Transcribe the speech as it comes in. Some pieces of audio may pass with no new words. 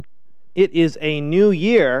It is a new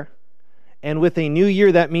year, and with a new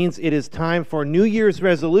year, that means it is time for New Year's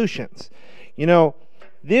resolutions. You know,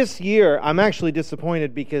 this year, I'm actually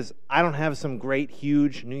disappointed because I don't have some great,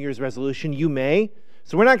 huge New Year's resolution. You may.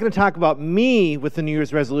 So we're not going to talk about me with the New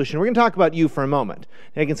Year's resolution. We're going to talk about you for a moment.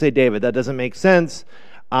 Now you can say, David, that doesn't make sense.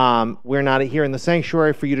 We're not here in the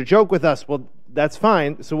sanctuary for you to joke with us. Well, that's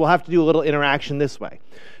fine. So we'll have to do a little interaction this way.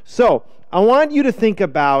 So I want you to think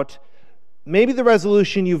about maybe the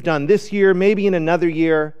resolution you've done this year, maybe in another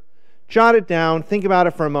year. Jot it down. Think about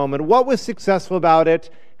it for a moment. What was successful about it?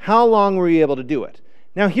 How long were you able to do it?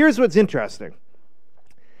 Now, here's what's interesting.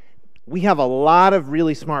 We have a lot of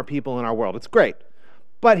really smart people in our world. It's great.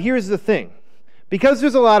 But here's the thing. Because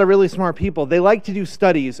there's a lot of really smart people, they like to do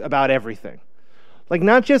studies about everything. Like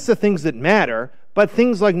not just the things that matter, but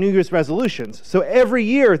things like New Year's resolutions. So every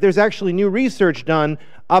year, there's actually new research done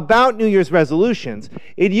about New Year's resolutions.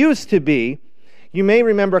 It used to be, you may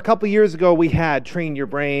remember a couple years ago, we had Train Your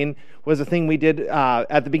Brain, was a thing we did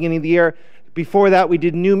at the beginning of the year. Before that, we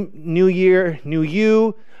did New Year, New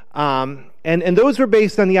You, and those were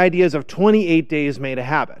based on the ideas of 28 days made a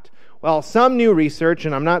habit. Well, some new research,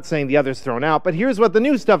 and I'm not saying the other's thrown out, but here's what the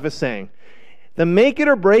new stuff is saying. The make it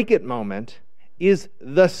or break it moment is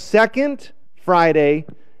the second Friday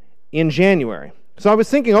in January. So I was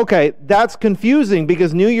thinking, okay, that's confusing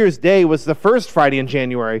because New Year's Day was the first Friday in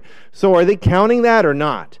January. So are they counting that or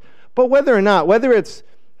not? But whether it's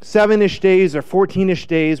 7-ish days or 14-ish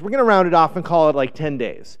days, we're going to round it off and call it like 10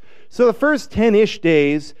 days. So the first 10-ish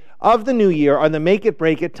days of the new year are the make it,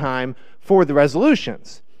 break it time for the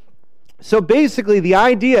resolutions. So basically the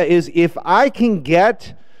idea is if I can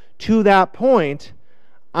get to that point,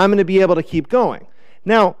 I'm going to be able to keep going.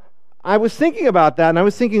 Now, I was thinking about that and I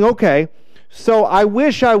was thinking, okay, so I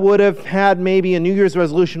wish I would have had maybe a New Year's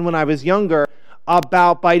resolution when I was younger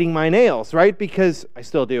about biting my nails, right? Because I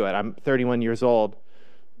still do it. I'm 31 years old.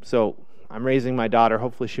 So I'm raising my daughter.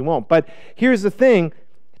 Hopefully she won't. But here's the thing.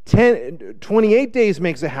 28 days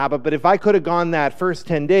makes a habit, but if I could have gone that first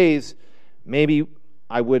 10 days, maybe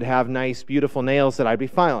I would have nice, beautiful nails that I'd be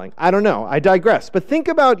filing. I don't know. I digress. But think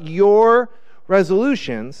about your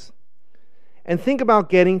resolutions and think about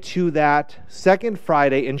getting to that second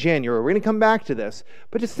Friday in January. We're going to come back to this,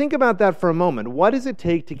 but just think about that for a moment. What does it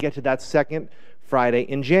take to get to that second Friday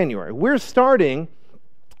in January? We're starting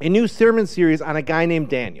a new sermon series on a guy named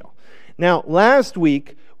Daniel. Now, last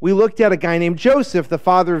week, we looked at a guy named Joseph, the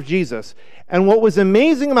father of Jesus. And what was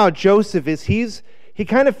amazing about Joseph is he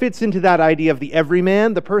kind of fits into that idea of the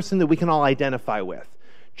everyman, the person that we can all identify with.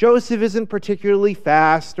 Joseph isn't particularly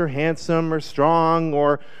fast or handsome or strong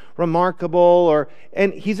or remarkable,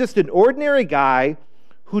 and he's just an ordinary guy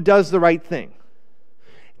who does the right thing.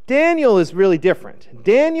 Daniel is really different.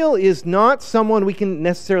 Daniel is not someone we can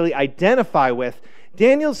necessarily identify with.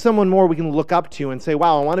 Daniel's someone more we can look up to and say,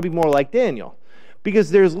 wow, I want to be more like Daniel.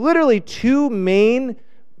 Because there's literally two main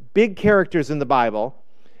big characters in the Bible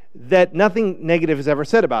that nothing negative is ever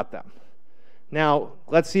said about them. Now,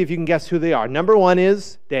 let's see if you can guess who they are. Number one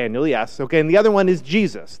is Daniel, yes. Okay, and the other one is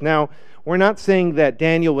Jesus. Now, we're not saying that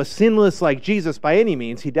Daniel was sinless like Jesus by any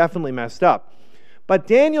means. He definitely messed up. But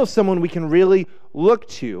Daniel's someone we can really look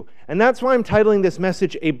to. And that's why I'm titling this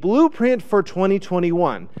message, A Blueprint for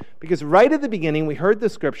 2021. Because right at the beginning, we heard the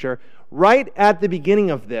scripture, right at the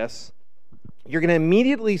beginning of this, you're going to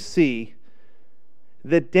immediately see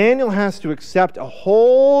that Daniel has to accept a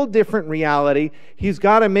whole different reality. He's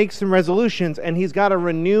got to make some resolutions, and he's got to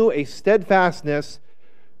renew a steadfastness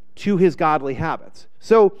to his godly habits.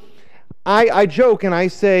 So I joke and I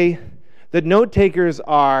say that note takers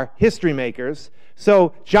are history makers.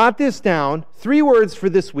 So jot this down, 3 words for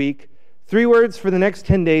this week, 3 words for the next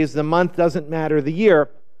 10 days, the month doesn't matter, the year.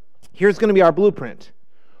 Here's going to be our blueprint.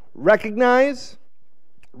 Recognize,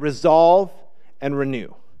 resolve, and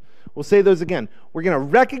renew. We'll say those again. We're going to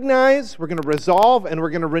recognize, we're going to resolve, and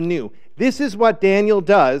we're going to renew. This is what Daniel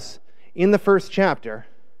does in the first chapter.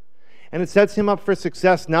 And it sets him up for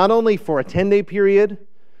success not only for a 10-day period,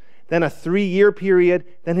 then a 3-year period,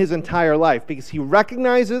 then his entire life. Because he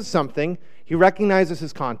recognizes something, he recognizes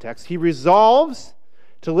his context, he resolves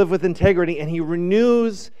to live with integrity, and he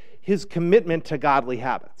renews his commitment to godly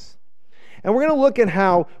habits. And we're going to look at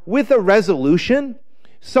how, with a resolution,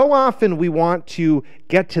 so often we want to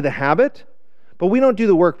get to the habit, but we don't do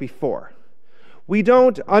the work before. We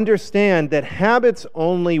don't understand that habits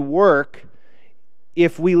only work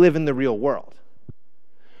if we live in the real world.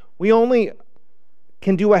 We only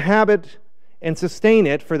can do a habit and sustain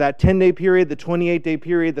it for that 10-day period, the 28-day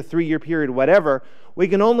period, the 3-year period, whatever. We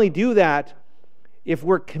can only do that if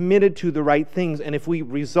we're committed to the right things and if we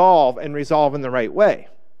resolve in the right way.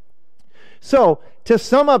 So, to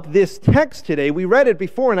sum up this text today, we read it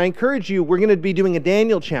before, and I encourage you, we're going to be doing a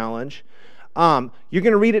Daniel challenge. You're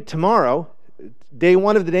going to read it tomorrow. Day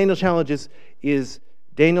one of the Daniel challenge is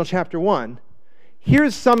Daniel chapter 1.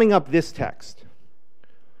 Here's summing up this text.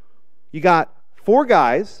 You got 4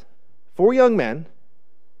 guys, 4 young men.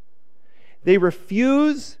 They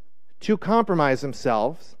refuse to compromise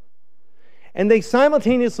themselves, and they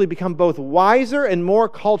simultaneously become both wiser and more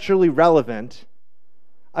culturally relevant,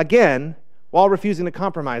 again, while refusing to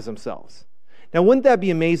compromise themselves. Now, wouldn't that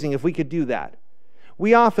be amazing if we could do that?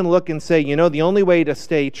 We often look and say, the only way to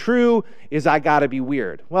stay true is I got to be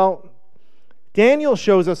weird. Well, Daniel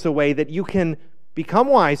shows us a way that you can become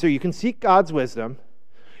wiser, you can seek God's wisdom,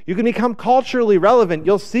 you can become culturally relevant.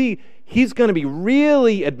 You'll see he's going to be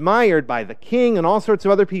really admired by the king and all sorts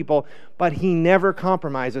of other people, but he never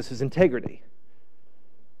compromises his integrity.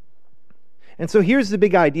 And so here's the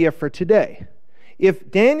big idea for today.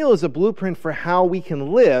 If Daniel is a blueprint for how we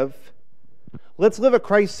can live, let's live a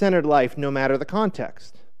Christ-centered life no matter the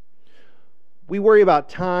context. We worry about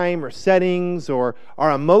time or settings or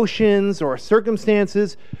our emotions or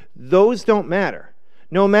circumstances. Those don't matter.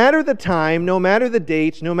 No matter the time, no matter the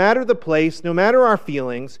date, no matter the place, no matter our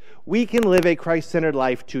feelings, we can live a Christ-centered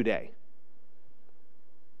life today.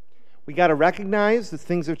 We got to recognize that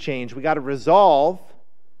things have changed. We got to resolve,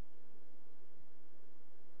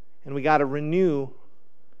 and we got to renew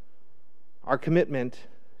our commitment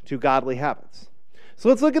to godly habits. So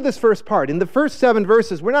let's look at this first part. In the first 7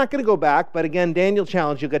 verses, we're not going to go back, but again, Daniel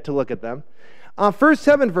challenge, you'll get to look at them. First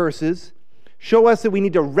 7 verses show us that we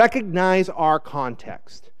need to recognize our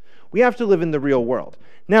context. We have to live in the real world.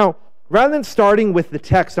 Now, rather than starting with the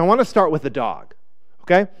text, I want to start with the dog.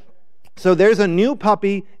 Okay? So there's a new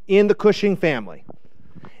puppy in the Cushing family.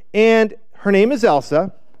 And her name is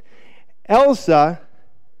Elsa. Elsa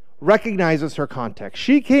recognizes her context.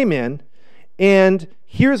 She came in, and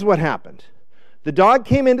here's what happened. The dog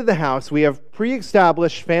came into the house. We have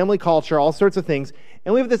pre-established family culture, all sorts of things,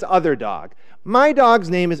 and we have this other dog. My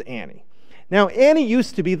dog's name is Annie. Now, Annie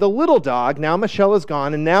used to be the little dog. Now Michelle is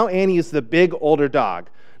gone, and now Annie is the big, older dog.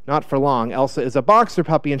 Not for long. Elsa is a boxer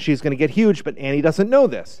puppy, and she's going to get huge, but Annie doesn't know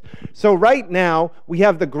this. So right now, we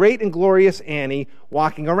have the great and glorious Annie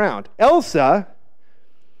walking around. Elsa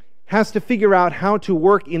has to figure out how to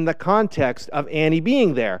work in the context of Annie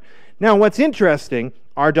being there. Now, what's interesting,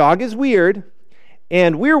 our dog is weird,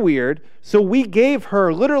 and we're weird, so we gave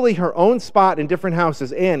her literally her own spot in different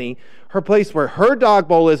houses, Annie, her place where her dog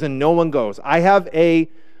bowl is and no one goes. I have a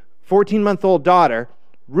 14-month-old daughter.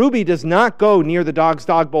 Ruby does not go near the dog's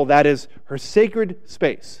dog bowl. That is her sacred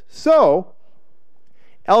space. So,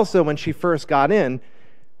 Elsa, when she first got in,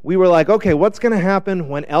 we were like, okay, what's going to happen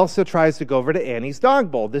when Elsa tries to go over to Annie's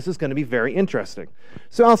dog bowl? This is going to be very interesting.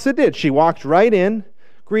 So Elsa did. She walked right in,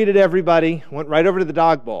 greeted everybody, went right over to the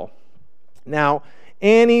dog bowl. Now,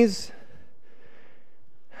 Annie's,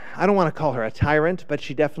 I don't want to call her a tyrant, but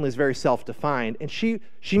she definitely is very self-defined. And she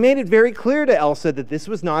made it very clear to Elsa that this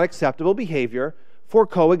was not acceptable behavior for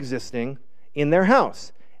coexisting in their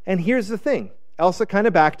house. And here's the thing. Elsa kind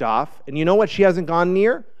of backed off, and you know what she hasn't gone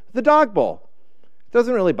near? The dog bowl. It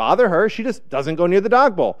doesn't really bother her. She just doesn't go near the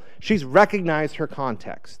dog bowl. She's recognized her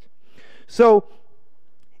context. So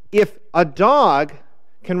if a dog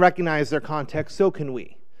can recognize their context, so can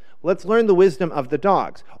we. Let's learn the wisdom of the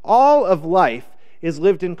dogs. All of life is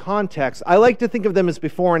lived in context. I like to think of them as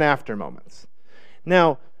before and after moments.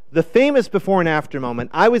 Now, the famous before and after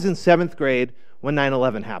moment, I was in 7th grade when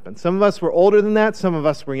 9/11 happened. Some of us were older than that, some of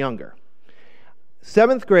us were younger.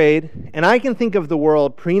 7th grade, and I can think of the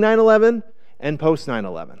world pre-9/11 and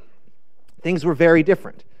post-9/11. Things were very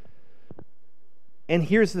different. And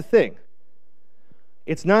here's the thing.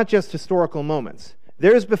 It's not just historical moments.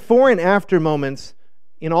 There's before and after moments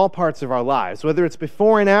in all parts of our lives, whether it's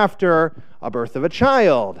before and after a birth of a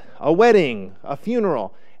child, a wedding, a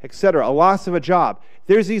funeral, etc., a loss of a job.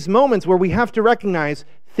 There's these moments where we have to recognize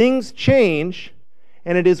things change,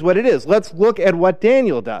 and it is what it is. Let's look at what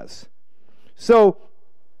Daniel does. So,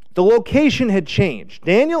 the location had changed.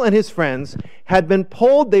 Daniel and his friends had been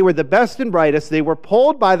pulled, they were the best and brightest, they were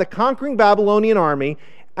pulled by the conquering Babylonian army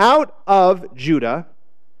out of Judah,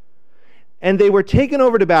 and they were taken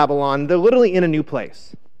over to Babylon. They're literally in a new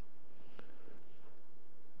place.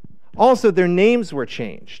 Also, their names were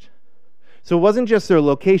changed. So it wasn't just their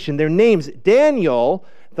location, their names. Daniel,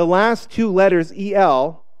 the last 2 letters,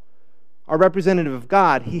 E-L, are representative of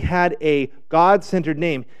God. He had a God-centered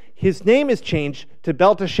name. His name is changed to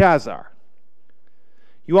Belteshazzar.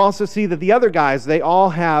 You also see that the other guys, they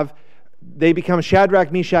become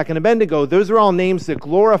Shadrach, Meshach, and Abednego. Those are all names that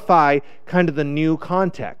glorify kind of the new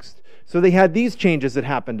context. So they had these changes that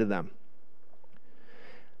happened to them.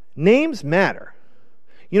 Names matter.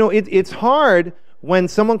 It's hard when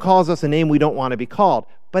someone calls us a name we don't want to be called,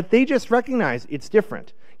 but they just recognize it's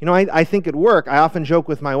different. I think at work, I often joke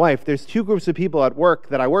with my wife, there's two groups of people at work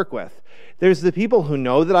that I work with. There's the people who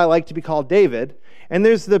know that I like to be called David, and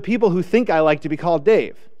there's the people who think I like to be called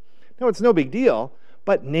Dave. No, it's no big deal,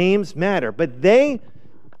 but names matter. But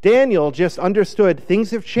Daniel just understood things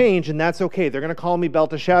have changed, and that's okay. They're going to call me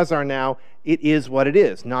Belteshazzar now. It is what it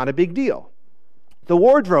is. Not a big deal. The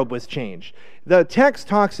wardrobe was changed. The text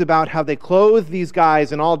talks about how they clothe these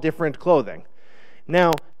guys in all different clothing.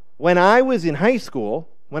 Now, when I was in high school,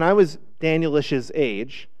 when I was Danielish's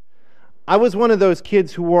age, I was one of those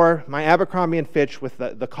kids who wore my Abercrombie & Fitch with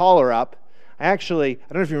the collar up. I don't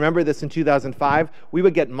know if you remember this in 2005, we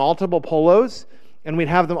would get multiple polos, and we'd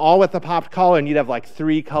have them all with the popped collar, and you'd have like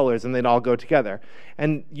 3 colors, and they'd all go together.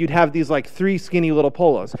 And you'd have these like 3 skinny little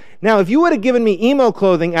polos. Now, if you would have given me emo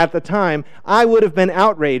clothing at the time, I would have been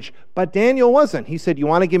outraged, but Daniel wasn't. He said, you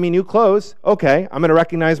want to give me new clothes? Okay, I'm going to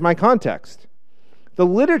recognize my context. The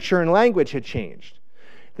literature and language had changed.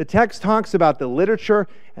 The text talks about the literature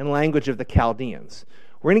and language of the Chaldeans.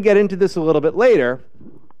 We're going to get into this a little bit later,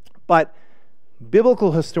 but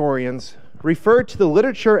biblical historians refer to the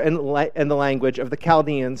literature and the language of the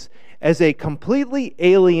Chaldeans as a completely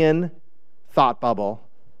alien thought bubble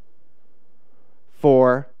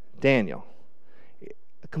for Daniel.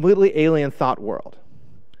 A completely alien thought world.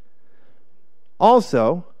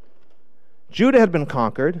 Also, Judah had been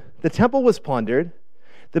conquered, the temple was plundered,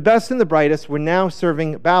 the best and the brightest were now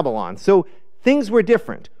serving Babylon. So things were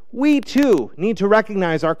different. We too need to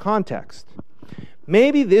recognize our context.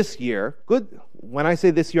 Maybe this year, when I say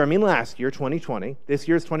this year, I mean last year, 2020. This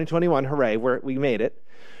year's 2021, hooray, we made it.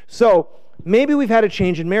 So maybe we've had a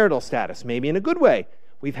change in marital status, maybe in a good way.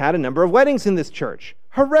 We've had a number of weddings in this church.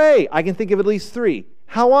 Hooray, I can think of at least 3.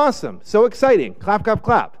 How awesome, so exciting, clap, clap,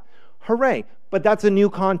 clap. Hooray, but that's a new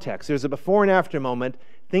context. There's a before and after moment.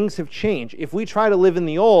 Things have changed. If we try to live in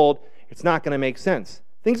the old, it's not going to make sense.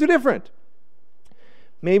 Things are different.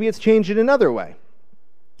 Maybe it's changed in another way.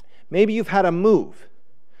 Maybe you've had a move.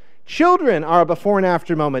 Children are a before and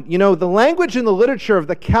after moment. The language and the literature of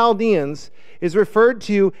the Chaldeans is referred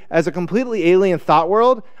to as a completely alien thought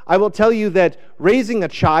world. I will tell you that raising a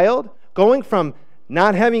child, going from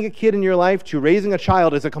not having a kid in your life to raising a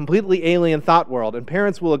child, is a completely alien thought world. And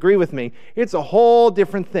parents will agree with me. It's a whole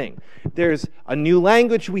different thing. There's a new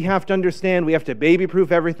language we have to understand. We have to baby-proof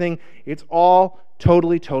everything. It's all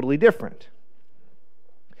totally, totally different.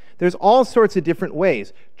 There's all sorts of different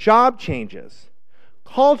ways. Job changes.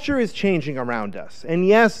 Culture is changing around us. And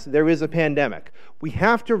yes, there is a pandemic. We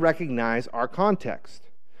have to recognize our context.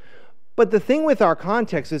 But the thing with our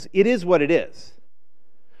context is, it is what it is.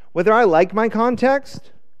 Whether I like my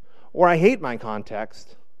context or I hate my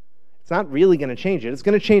context, it's not really going to change it. It's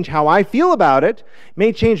going to change how I feel about it. It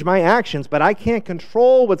may change my actions, but I can't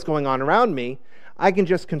control what's going on around me. I can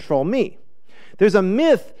just control me. There's a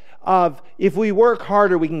myth of if we work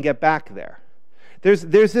harder, we can get back there. There's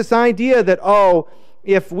this idea that,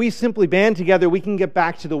 if we simply band together, we can get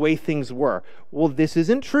back to the way things were. Well, this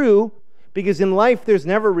isn't true, because in life, there's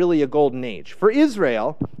never really a golden age. For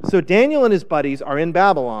Israel, so Daniel and his buddies are in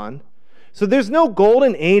Babylon, so there's no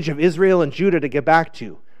golden age of Israel and Judah to get back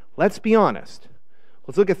to. Let's be honest.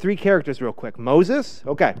 Let's look at 3 characters real quick. Moses,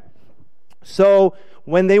 okay. So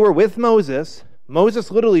when they were with Moses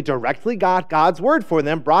literally directly got God's word for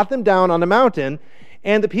them, brought them down on a mountain,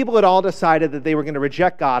 and the people had all decided that they were going to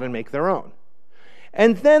reject God and make their own.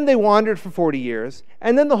 And then they wandered for 40 years,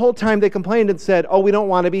 and then the whole time they complained and said, we don't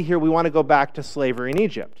want to be here, we want to go back to slavery in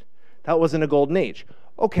Egypt. That wasn't a golden age.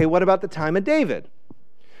 Okay, what about the time of David?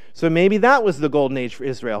 So maybe that was the golden age for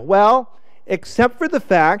Israel. Well, except for the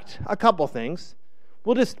fact, a couple things,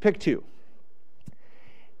 we'll just pick 2.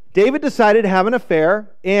 David decided to have an affair,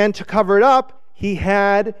 and to cover it up, he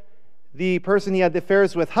had the person he had the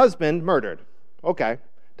affairs with, husband, murdered. Okay,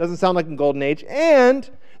 doesn't sound like a golden age. And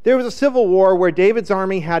there was a civil war where David's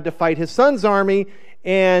army had to fight his son's army,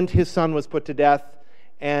 and his son was put to death,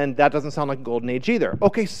 and that doesn't sound like a golden age either.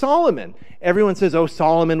 Okay, Solomon. Everyone says,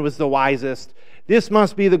 Solomon was the wisest. This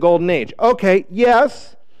must be the golden age. Okay,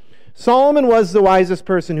 yes, Solomon was the wisest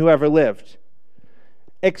person who ever lived,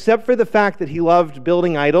 except for the fact that he loved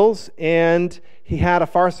building idols, and he had a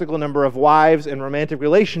farcical number of wives and romantic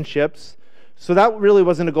relationships, so that really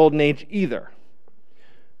wasn't a golden age either.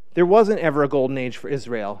 There wasn't ever a golden age for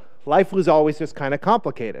Israel. Life was always just kind of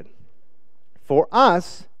complicated. For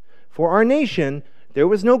us, for our nation, there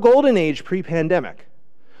was no golden age pre-pandemic.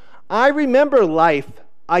 I remember life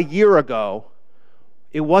a year ago.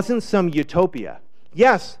 It wasn't some utopia.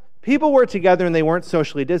 Yes, People were together and they weren't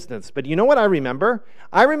socially distanced. But you know what I remember?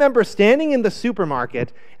 I remember standing in the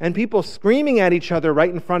supermarket and people screaming at each other right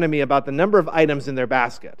in front of me about the number of items in their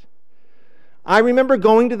basket. I remember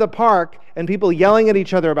going to the park and people yelling at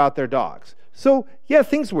each other about their dogs. So, yeah,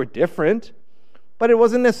 things were different, but it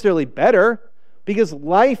wasn't necessarily better because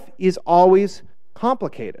life is always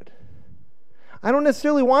complicated. I don't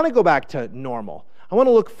necessarily want to go back to normal. I want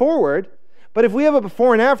to look forward, but if we have a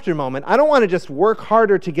before and after moment, I don't want to just work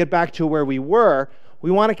harder to get back to where we were.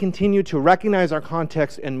 We want to continue to recognize our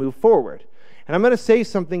context and move forward. And I'm going to say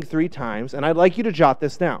something 3 times, and I'd like you to jot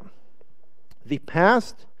this down. The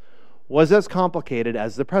past was as complicated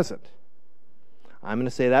as the present. I'm going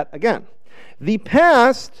to say that again. The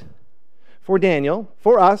past, for Daniel,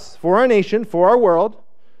 for us, for our nation, for our world,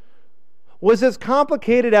 was as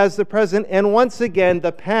complicated as the present, and once again,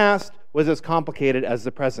 the past was as complicated as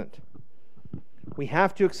the present. We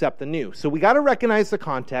have to accept the new. So we got to recognize the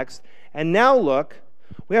context, and now look,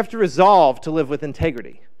 we have to resolve to live with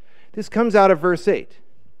integrity. This comes out of verse 8.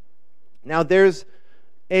 Now there's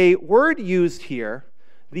a word used here,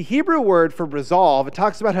 the Hebrew word for resolve. It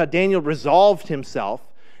talks about how Daniel resolved himself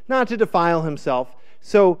not to defile himself.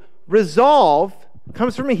 So resolve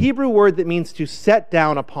comes from a Hebrew word that means to set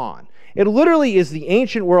down upon. It literally is the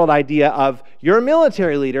ancient world idea of you're a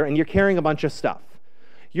military leader and you're carrying a bunch of stuff.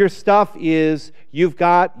 Your stuff is you've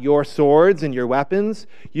got your swords and your weapons,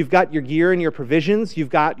 you've got your gear and your provisions, you've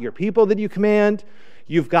got your people that you command,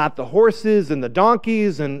 you've got the horses and the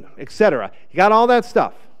donkeys and etc. You got all that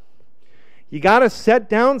stuff. You got to set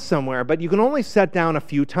down somewhere, but you can only set down a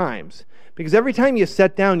few times because every time you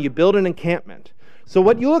set down, you build an encampment. So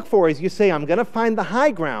what you look for is you say, I'm going to find the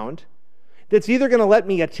high ground that's either going to let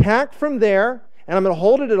me attack from there, and I'm going to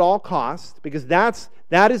hold it at all costs because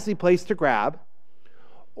that is the place to grab,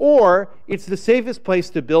 or it's the safest place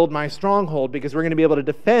to build my stronghold because we're going to be able to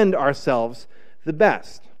defend ourselves the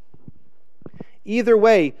best. Either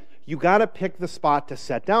way, you got to pick the spot to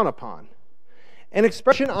set down upon. An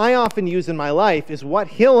expression I often use in my life is, what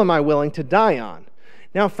hill am I willing to die on?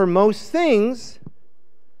 Now, for most things,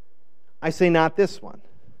 I say not this one.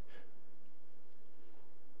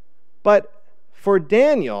 But for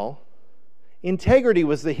Daniel, integrity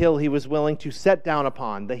was the hill he was willing to set down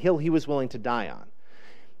upon, the hill he was willing to die on.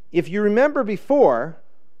 If you remember before,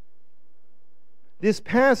 this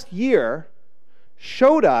past year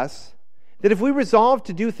showed us that if we resolve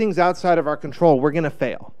to do things outside of our control, we're going to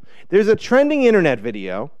fail. There's a trending internet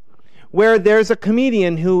video where there's a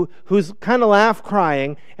comedian who's kind of laugh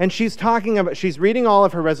crying, and she's reading all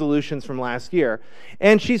of her resolutions from last year,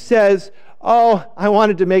 and she says, oh, I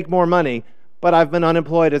wanted to make more money, but I've been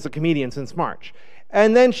unemployed as a comedian since March.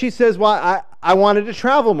 And then she says, well, I wanted to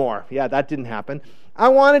travel more. Yeah, that didn't happen. I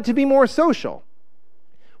wanted to be more social.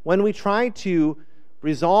 When we try to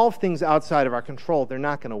resolve things outside of our control, they're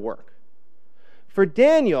not going to work. For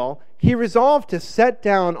Daniel, he resolved to set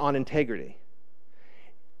down on integrity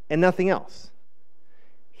and nothing else.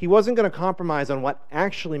 He wasn't going to compromise on what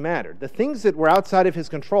actually mattered. The things that were outside of his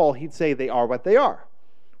control, he'd say they are what they are.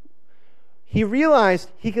 He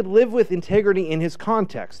realized he could live with integrity in his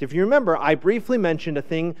context. If you remember, I briefly mentioned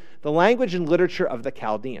the language and literature of the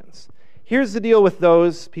Chaldeans. Here's the deal with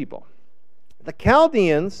those people. The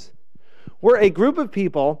Chaldeans were a group of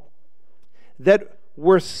people that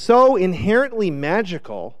were so inherently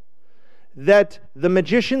magical that the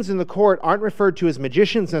magicians in the court aren't referred to as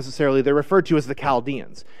magicians necessarily, they're referred to as the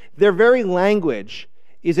Chaldeans. Their very language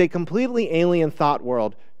is a completely alien thought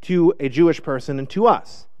world to a Jewish person and to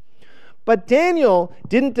us. But Daniel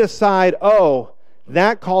didn't decide, oh,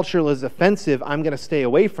 that culture is offensive, I'm going to stay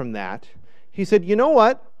away from that. He said, you know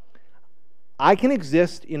what? I can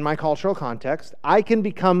exist in my cultural context. I can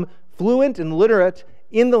become fluent and literate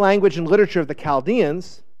in the language and literature of the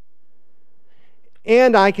Chaldeans,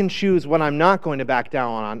 and I can choose what I'm not going to back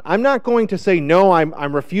down on. I'm not going to say, no,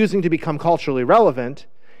 I'm refusing to become culturally relevant.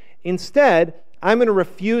 Instead, I'm going to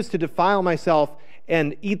refuse to defile myself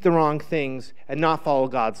and eat the wrong things and not follow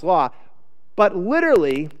God's law. But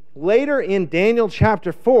literally, later in Daniel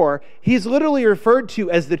chapter 4, he's literally referred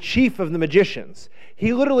to as the chief of the magicians.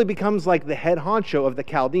 He literally becomes like the head honcho of the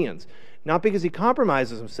Chaldeans. Not because he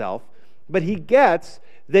compromises himself, but he gets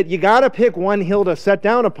that you got to pick one hill to set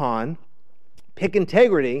down upon, pick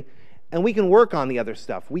integrity, and we can work on the other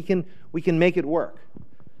stuff. We can make it work.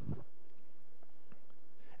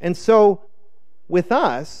 And so, with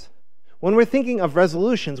us, when we're thinking of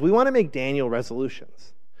resolutions, we want to make Daniel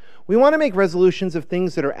resolutions. We want to make resolutions of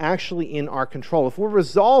things that are actually in our control. If we're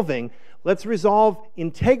resolving, let's resolve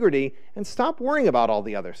integrity and stop worrying about all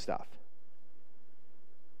the other stuff.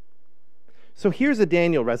 So here's a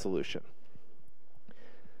Daniel resolution.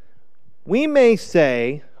 We may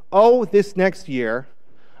say, oh, this next year,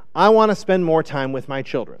 I want to spend more time with my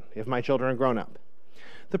children, if my children are grown up.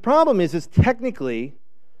 The problem is technically,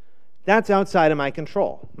 that's outside of my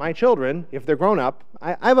control. My children, if they're grown up,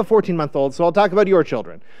 I have a 14-month-old, so I'll talk about your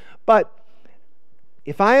children. But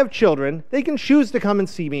if I have children, they can choose to come and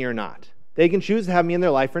see me or not. They can choose to have me in their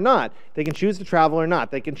life or not. They can choose to travel or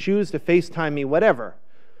not. They can choose to FaceTime me, whatever.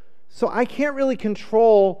 So I can't really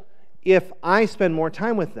control if I spend more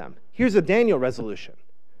time with them. Here's a Daniel resolution.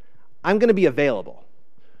 I'm going to be available.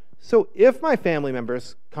 So if my family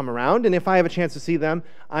members come around and if I have a chance to see them,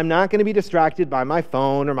 I'm not going to be distracted by my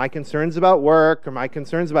phone or my concerns about work or my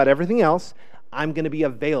concerns about everything else. I'm going to be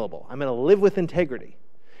available. I'm going to live with integrity.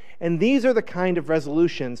 And these are the kind of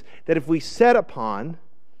resolutions that if we set upon,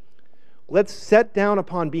 let's set down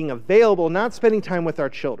upon being available, not spending time with our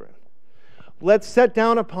children. Let's set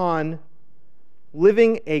down upon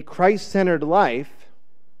living a Christ-centered life,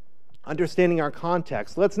 understanding our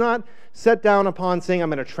context. Let's not set down upon saying I'm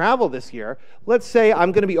going to travel this year. Let's say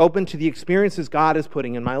I'm going to be open to the experiences God is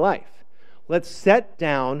putting in my life. Let's set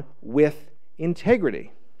down with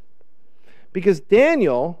integrity. Because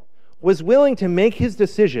Daniel was willing to make his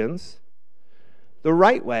decisions the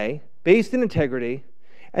right way, based in integrity.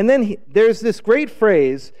 And then there's this great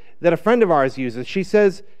phrase that a friend of ours uses. She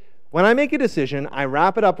says, when I make a decision, I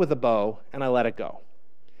wrap it up with a bow and I let it go.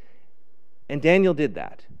 And Daniel did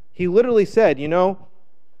that. He literally said,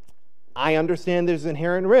 I understand there's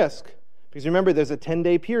inherent risk. Because remember, there's a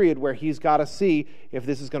 10-day period where he's got to see if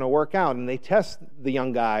this is going to work out. And they test the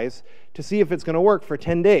young guys to see if it's going to work for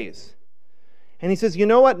 10 days. And he says, you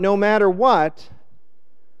know what? No matter what,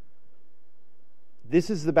 this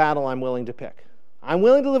is the battle I'm willing to pick. I'm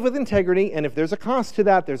willing to live with integrity, and if there's a cost to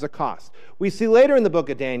that, there's a cost. We see later in the book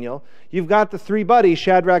of Daniel, you've got the three buddies,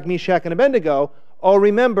 Shadrach, Meshach, and Abednego. Oh,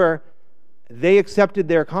 remember, they accepted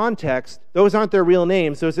their context. Those aren't their real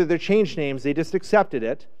names. Those are their changed names. They just accepted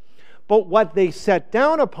it. But what they set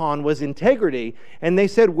down upon was integrity, and they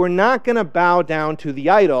said, we're not going to bow down to the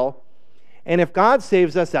idol, and if God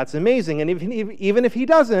saves us, that's amazing. And even if he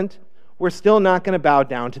doesn't, we're still not going to bow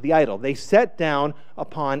down to the idol. They set down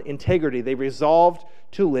upon integrity. They resolved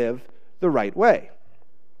to live the right way.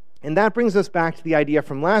 And that brings us back to the idea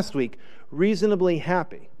from last week, reasonably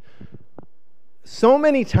happy. So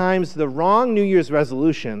many times the wrong New Year's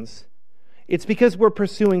resolutions, it's because we're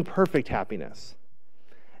pursuing perfect happiness.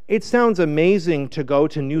 It sounds amazing to go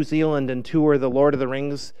to New Zealand and tour the Lord of the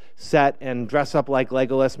Rings set and dress up like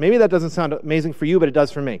Legolas. Maybe that doesn't sound amazing for you, but it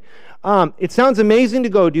does for me. It sounds amazing to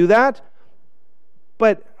go do that,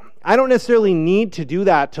 but I don't necessarily need to do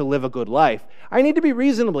that to live a good life. I need to be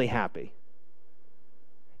reasonably happy.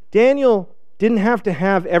 Daniel didn't have to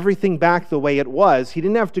have everything back the way it was. He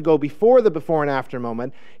didn't have to go before the before and after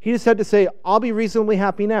moment. He just had to say, I'll be reasonably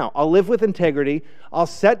happy now. I'll live with integrity. I'll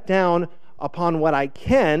set down upon what I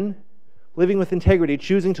can, living with integrity,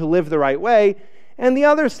 choosing to live the right way. And the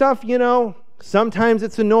other stuff, sometimes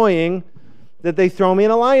it's annoying that they throw me in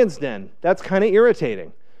a lion's den. That's kind of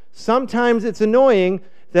irritating. Sometimes it's annoying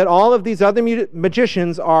that all of these other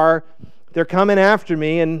magicians they're coming after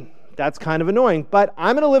me, and that's kind of annoying. But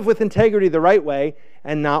I'm going to live with integrity the right way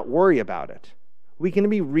and not worry about it. We can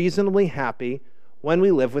be reasonably happy when we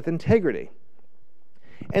live with integrity.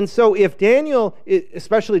 And so if Daniel,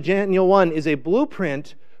 especially Daniel 1, is a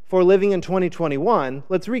blueprint for living in 2021,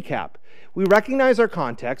 let's recap. We recognize our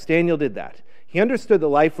context. Daniel did that. He understood that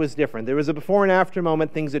life was different. There was a before and after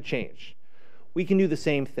moment. Things had changed. We can do the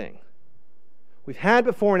same thing. We've had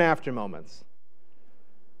before and after moments.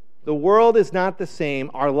 The world is not the same.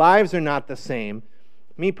 Our lives are not the same.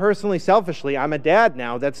 Me personally, selfishly, I'm a dad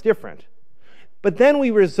now. That's different. But then we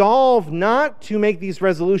resolve not to make these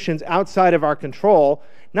resolutions outside of our control,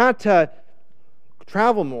 not to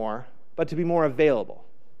travel more, but to be more available.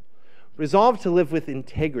 Resolve to live with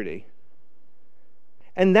integrity.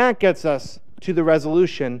 And that gets us to the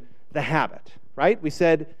resolution, the habit, right? We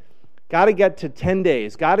said, got to get to 10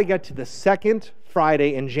 days, got to get to the second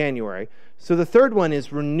Friday in January. So the third one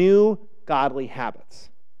is renew godly habits.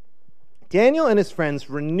 Daniel and his friends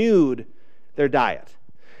renewed their diet.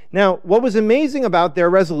 Now, what was amazing about their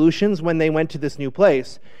resolutions when they went to this new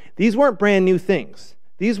place, these weren't brand new things.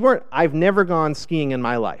 These weren't, I've never gone skiing in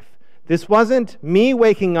my life. This wasn't me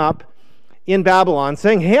waking up in Babylon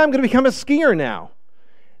saying, hey, I'm going to become a skier now.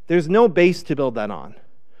 There's no base to build that on.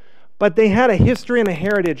 But they had a history and a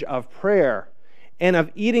heritage of prayer and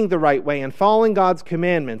of eating the right way and following God's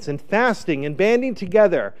commandments and fasting and banding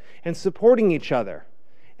together and supporting each other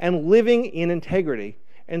and living in integrity.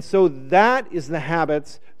 And so that is the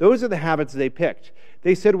habits, those are the habits they picked.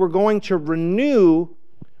 They said, we're going to renew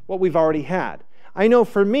what we've already had. I know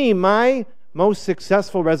for me, my most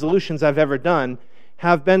successful resolutions I've ever done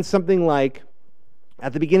have been something like,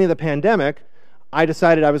 at the beginning of the pandemic, I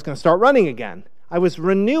decided I was going to start running again. I was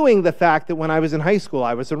renewing the fact that when I was in high school,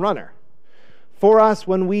 I was a runner. For us,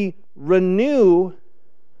 when we renew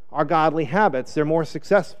our godly habits, they're more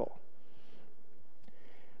successful.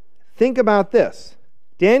 Think about this.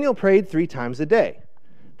 Daniel prayed 3 times a day.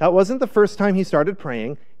 That wasn't the first time he started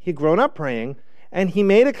praying. He'd grown up praying, and he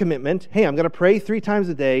made a commitment, hey, I'm going to pray 3 times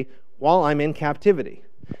a day while I'm in captivity.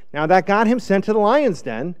 Now, that got him sent to the lion's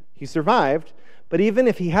den. He survived. But even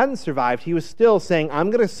if he hadn't survived, he was still saying, I'm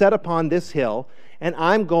going to set upon this hill, and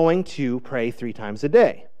I'm going to pray 3 times a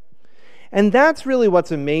day. And that's really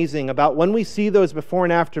what's amazing about when we see those before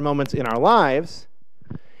and after moments in our lives,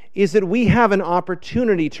 is that we have an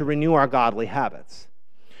opportunity to renew our godly habits.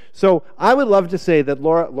 So I would love to say that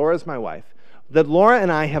Laura's my wife, that Laura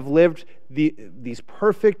and I have lived these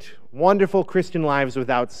perfect, wonderful Christian lives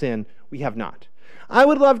without sin. We have not. I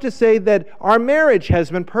would love to say that our marriage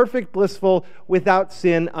has been perfect, blissful, without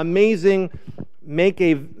sin, amazing. Make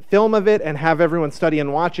a film of it and have everyone study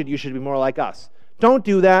and watch it. You should be more like us. Don't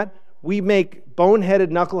do that. We make boneheaded,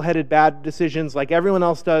 knuckleheaded, bad decisions like everyone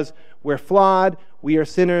else does. We're flawed. We are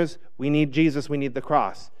sinners. We need Jesus. We need the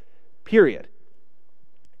cross. Period.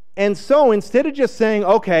 And so instead of just saying,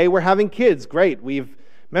 okay, we're having kids, great. We've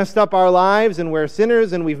messed up our lives and we're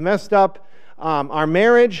sinners and we've messed up our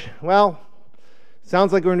marriage. Well,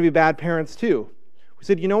 sounds like we're going to be bad parents too. We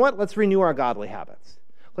said, you know what? Let's renew our godly habits.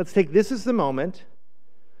 Let's take this as the moment.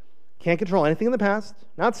 Can't control anything in the past.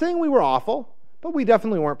 Not saying we were awful, but we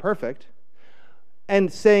definitely weren't perfect.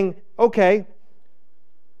 And saying, okay,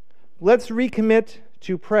 let's recommit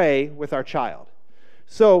to pray with our child.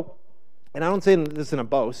 So, and I don't say this in a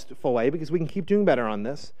boastful way because we can keep doing better on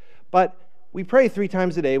this, but we pray 3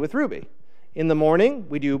 times a day with Ruby. In the morning,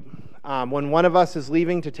 we do, when one of us is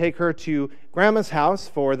leaving to take her to Grandma's house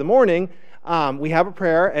for the morning, we have a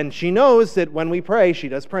prayer, and she knows that when we pray, she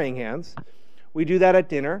does praying hands. We do that at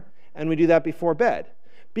dinner, and we do that before bed.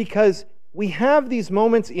 Because we have these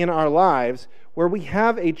moments in our lives where we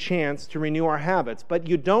have a chance to renew our habits, but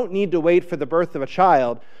you don't need to wait for the birth of a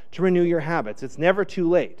child to renew your habits. It's never too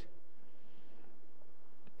late.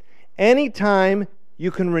 Anytime you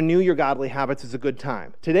can renew your godly habits is a good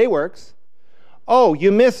time. Today works. Oh,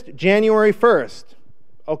 you missed January 1st.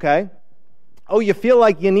 Okay. Oh, you feel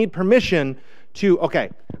like you need permission to, okay,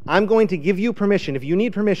 I'm going to give you permission. If you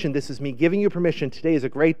need permission, this is me giving you permission. Today is a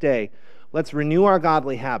great day. Let's renew our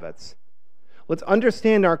godly habits. Let's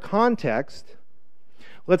understand our context.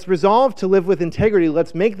 Let's resolve to live with integrity.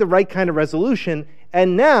 Let's make the right kind of resolution.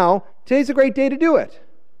 And now, today's a great day to do it.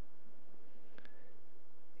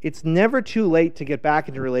 It's never too late to get back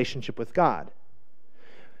into relationship with God.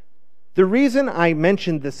 The reason I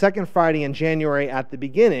mentioned the second Friday in January at the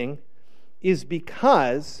beginning is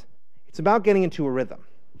because it's about getting into a rhythm.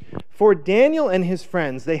 For Daniel and his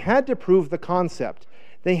friends, they had to prove the concept.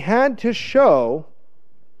 They had to show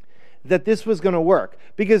that this was going to work.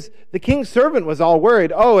 Because the king's servant was all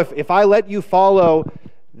worried, oh, if I let you follow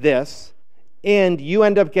this and you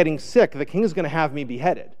end up getting sick, the king's going to have me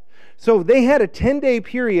beheaded. So they had a 10-day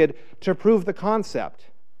period to prove the concept.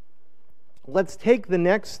 Let's take the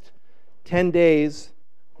next 10 days,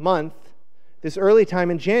 month, this early time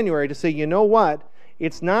in January to say, you know what?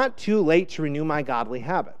 It's not too late to renew my godly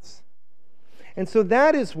habits. And so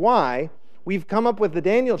that is why we've come up with the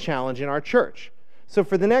Daniel Challenge in our church. So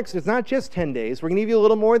for the next, it's not just 10 days. We're going to give you a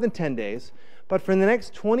little more than 10 days. But for the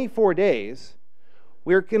next 24 days,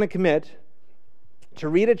 we're going to commit to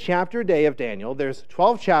read a chapter a day of Daniel. There's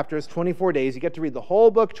 12 chapters, 24 days. You get to read the whole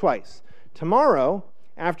book twice. Tomorrow,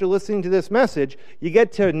 after listening to this message, you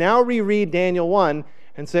get to now reread Daniel 1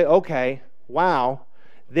 and say, okay, wow,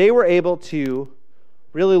 they were able to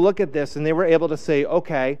really look at this and they were able to say,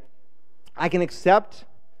 okay, I can accept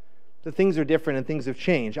that things are different and things have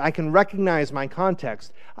changed. I can recognize my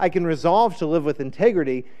context. I can resolve to live with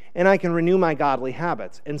integrity, and I can renew my godly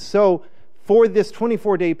habits. And so for this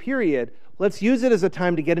 24-day period, let's use it as a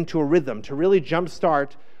time to get into a rhythm, to really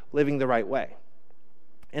jumpstart living the right way.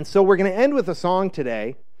 And so we're going to end with a song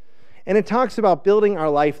today, and it talks about building our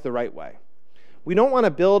life the right way. We don't want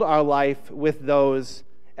to build our life with those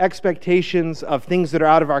expectations of things that are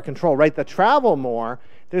out of our control, right? To travel more,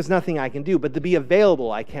 there's nothing I can do, but to be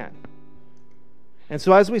available, I can. And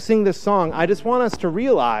so as we sing this song, I just want us to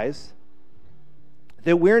realize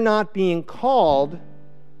that we're not being called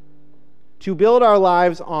to build our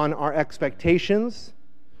lives on our expectations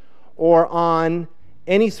or on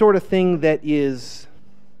any sort of thing that is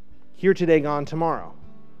here today, gone tomorrow.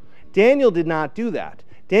 Daniel did not do that.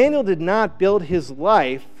 Daniel did not build his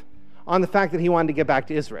life on the fact that he wanted to get back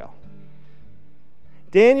to Israel.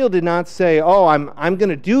 Daniel did not say, oh, I'm going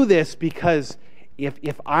to do this because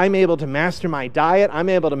if I'm able to master my diet, I'm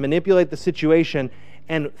able to manipulate the situation,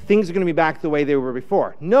 and things are going to be back the way they were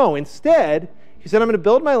before. No, instead, he said, I'm going to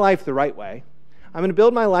build my life the right way. I'm going to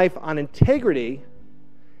build my life on integrity,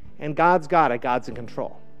 and God's got it. God's in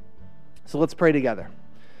control. So let's pray together.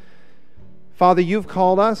 Father, you've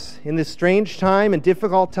called us in this strange time and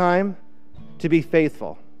difficult time to be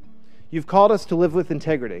faithful. You've called us to live with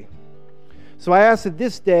integrity. So I ask that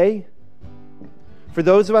this day, for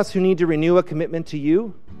those of us who need to renew a commitment to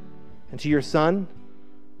you and to your Son,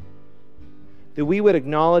 that we would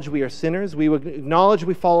acknowledge we are sinners, we would acknowledge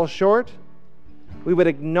we fall short, we would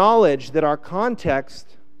acknowledge that our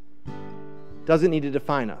context doesn't need to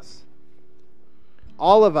define us.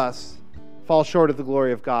 All of us fall short of the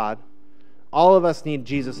glory of God. All of us need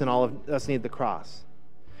Jesus, and all of us need the cross.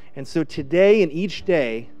 And so today and each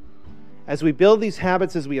day, as we build these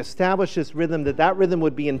habits, as we establish this rhythm, that rhythm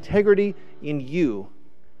would be integrity in you,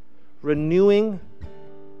 renewing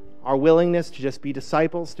our willingness to just be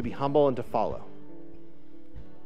disciples, to be humble, and to follow.